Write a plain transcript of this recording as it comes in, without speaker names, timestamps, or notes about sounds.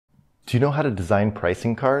Do you know how to design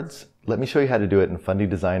pricing cards? Let me show you how to do it in Fundy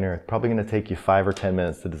Designer. It's probably going to take you 5 or 10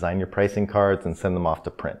 minutes to design your pricing cards and send them off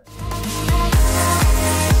to print.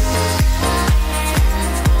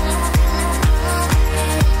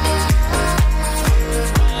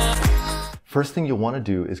 First thing you'll want to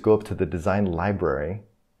do is go up to the design library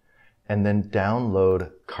and then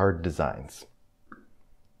download card designs.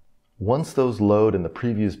 Once those load and the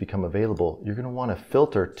previews become available, you're going to want to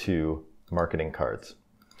filter to marketing cards.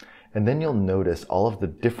 And then you'll notice all of the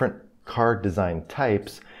different card design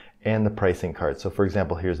types and the pricing cards. So for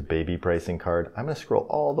example, here's a baby pricing card. I'm going to scroll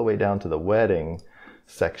all the way down to the wedding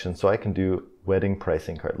section so I can do wedding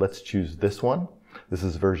pricing card. Let's choose this one. This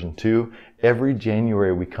is version 2. Every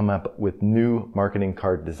January we come up with new marketing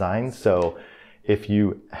card designs. So if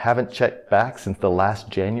you haven't checked back since the last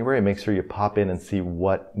January, make sure you pop in and see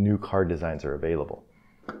what new card designs are available.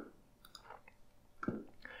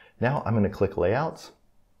 Now I'm going to click Layouts.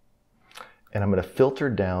 And I'm going to filter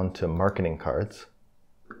down to marketing cards.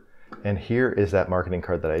 And here is that marketing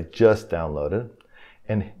card that I just downloaded.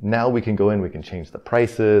 And now we can go in, we can change the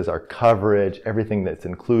prices, our coverage, everything that's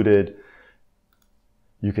included.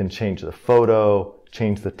 You can change the photo,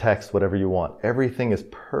 change the text, whatever you want. Everything is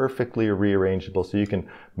perfectly rearrangeable, so you can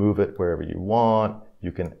move it wherever you want.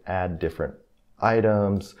 You can add different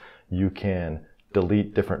items. You can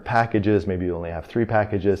delete different packages. Maybe you only have 3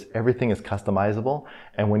 packages. Everything is customizable.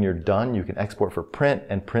 And when you're done, you can export for print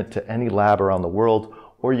and print to any lab around the world,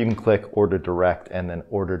 or you can click Order Direct and then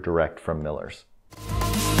order direct from Miller's.